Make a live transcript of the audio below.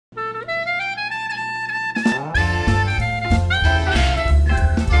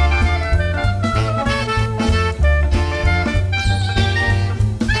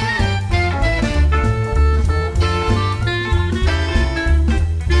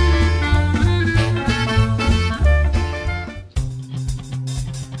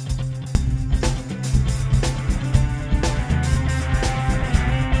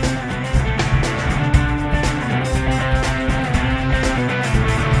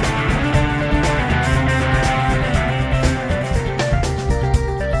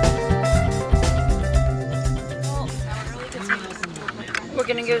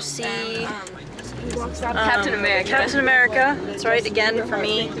see Captain America. Captain America. That's right, again for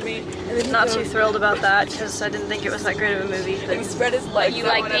me. Not too thrilled about that because I didn't think it was that great of a movie. But you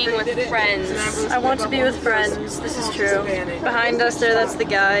like being with friends. I want to be with friends. This is true. Behind us there, that's the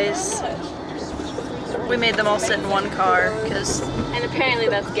guys. We made them all sit in one car because. And apparently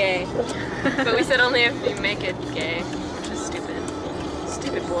that's gay. But we said only if you make it gay, which is stupid.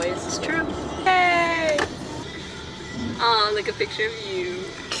 Stupid boys. It's true. Hey! Aw, look a picture of you.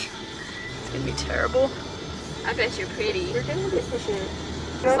 It's gonna be terrible. I bet you're pretty. We're gonna be pushing it.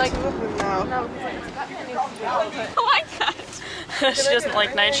 It's like, no. I like that. She doesn't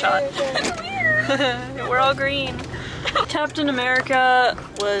like Night Shot. We're all green. Captain America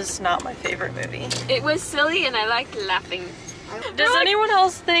was not my favorite movie. It was silly and I liked laughing. Does anyone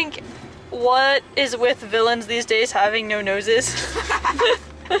else think what is with villains these days having no noses?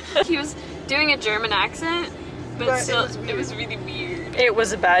 He was doing a German accent, but still, it was really weird. It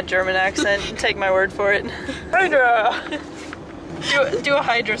was a bad German accent, take my word for it. Hydra! Do a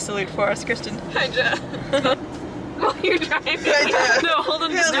Hydra salute for us, Kristen. Hydra. While you're driving. Hydra. No, hold on.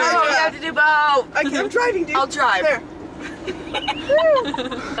 No, Just do you it. have to do both. I'm driving, dude. I'll drive. There.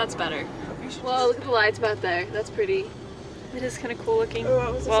 That's better. Whoa, look at the lights back there. That's pretty. It is kind of cool looking. Oh,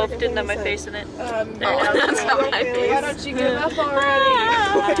 what was the Well, it second didn't thing have you my said? face in it. That's not my face. Why don't you give up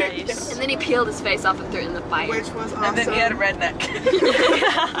already? Nice. And then he peeled his face off and threw it in the fire. Which was awesome. And then he had a redneck.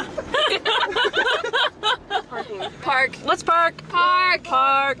 Park. Let's park. Park.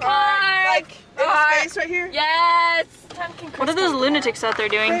 Park. Park. Space right here. Yes. What are those lunatics out there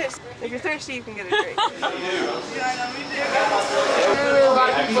doing? If you're thirsty, you can get a drink. There were a lot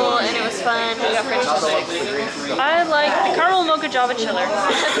of people and it was fun. We got French toast. I like the caramel mocha java chiller.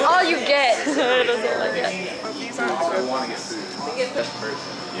 That's all you get. I don't like it.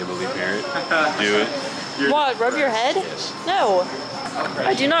 You believe parent? Do it. What, rub your head? No.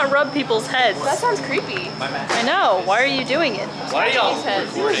 I do not rub people's heads. That sounds creepy. I know. Why are you doing it? Why are y'all His head.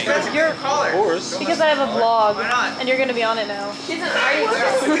 recording? You're, Of course. because I have a vlog, and you're gonna be on it now. She's an arty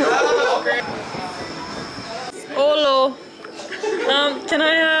girl. Hello. Can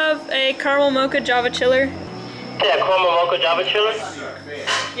I have a caramel mocha java chiller? Yeah, caramel mocha java chiller.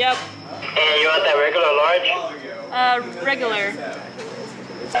 Yep. And you want that regular large? Regular.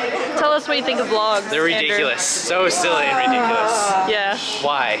 Tell us what you think of vlogs. They're ridiculous. So silly and ridiculous. Andrew. Yeah.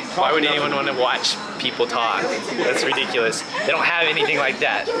 Why? Why would anyone want to watch people talk? That's ridiculous. They don't have anything like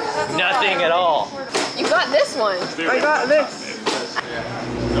that. Nothing at all. You got this one. I got this.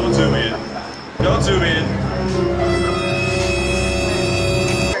 Don't zoom in. Don't zoom in.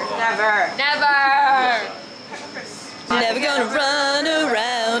 Never. Never. Never gonna run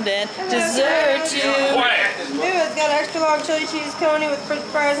around and desert you. Quiet. Dude, it's got extra long chili cheese coney with french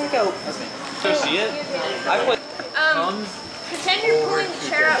fries and coke. Do you see it? I put Pretend you're pulling the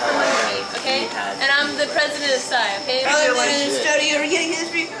chair out from underneath, okay? And I'm the president of Psy, okay? I'm in the study, you're getting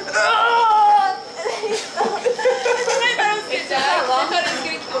history. I thought it was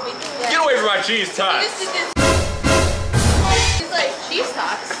gonna kill me. Get away from my cheese tots. This is this. It's like cheese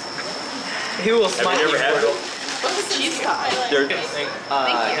tots. Who will Have smack you ever you? had them? What's a cheese tot? They're, Thank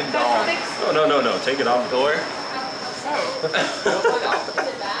you. no, take it off the door.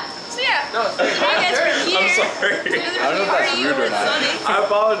 So yeah, you guys were here. I'm sorry. I don't know if that's rude or not. I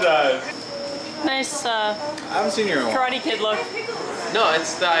apologize. Nice I haven't seen you in a while. Karate Kid look. No,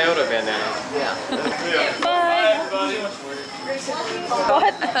 it's the iota bandana. Bye.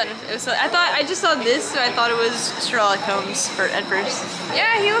 What? I just saw this, so I thought it was Sherlock Holmes at first.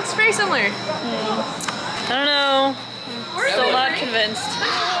 Yeah, he looks very similar. I don't know. Still not convinced.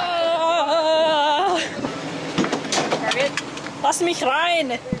 Lass mich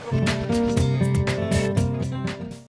rein!